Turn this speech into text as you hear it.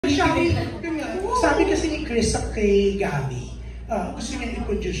Sabi kasi ni Chris kay Gabby, gusto niya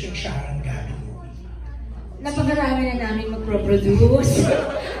i-produce yung SHARON-GABBY movie. Napakarami na namin mag-produce.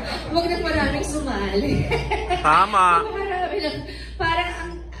 Huwag na maraming sumali. Tama. Napakarami na.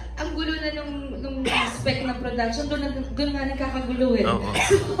 Parang ang gulo na nung spec ng production, doon nga nagkakagulo eh.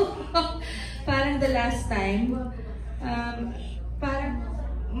 So, parang the last time, parang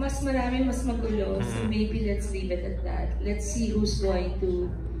mas marami, mas magulo. So maybe let's leave it at that. Let's see who's going to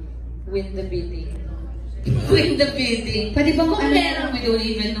win the bidding. Win the bidding. Pwede bang kung meron, we don't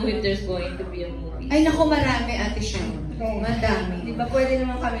even know if there's going to be a movie. Ay naku, marami Ate Sharon. Madami. Di ba pwede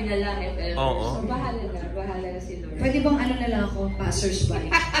naman kami na lang if ever. Oo. So bahala na si Lord. Pwede bang ano na lang ako, passersby?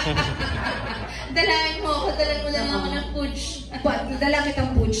 Dalahin mo ako, dalan mo lang ako ng pooch. Dala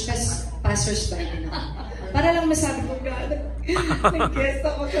kitang pooch, tas passersby na lang. Para lang masabi ko, nag-guest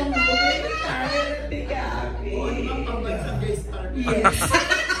ako sa movie. Yes.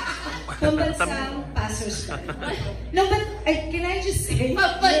 Pambansang passersby. No, but can I just say...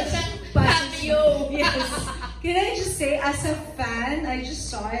 Pambansang cameo. Yes. Can I just say, as a fan, I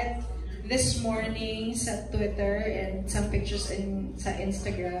just saw it this morning sa Twitter and some pictures sa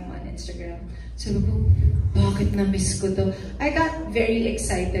Instagram, on Instagram. So, bakit na-miss ko to? I got very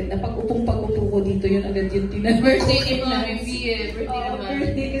excited na pag-upo ko dito, yun agad yung tinanong. Birthday ni Mami B eh.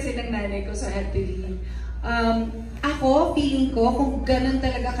 Birthday kasi ng nanay ko, so I had to leave. Ako, feeling ko, kung ganun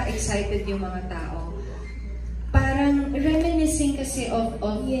talaga ka-excited yung mga tao, parang reminiscing kasi of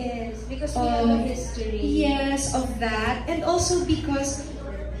yes, because we have a history. Yes, of that. And also because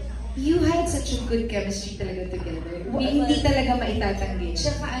you had such a good chemistry talaga together. Hindi talaga maitatanggi.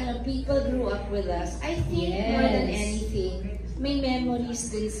 Tsaka people grew up with us. I think more than anything, may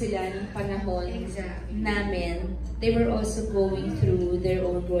memories din sila ng panahon namin. They were also going through their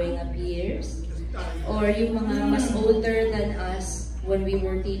own growing up years. Or yung mga mas older than us when we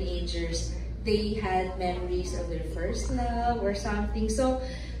were teenagers, they had memories of their first love or something. So,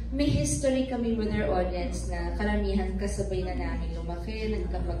 may history kami with our audience na karamihan kasabay na namin lumaki,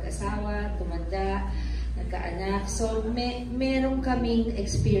 nagkapag-asawa, tumanda, nagkaanak. So, meron kaming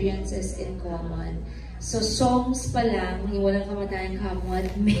experiences in common. So, songs pa lang, yung walang kamatayang kamot,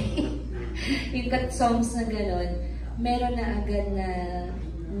 yung songs na gano'n, meron na agad na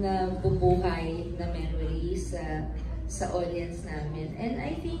bubuhay na memories sa audience namin. And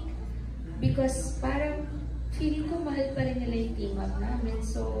I think, because parang feeling ko mahal pa rin nila yung team up namin.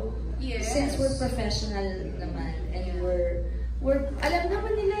 So, yes, since we're professional naman and we're alam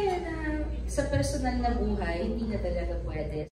naman nila yan na sa personal na buhay, hindi na talaga pwede.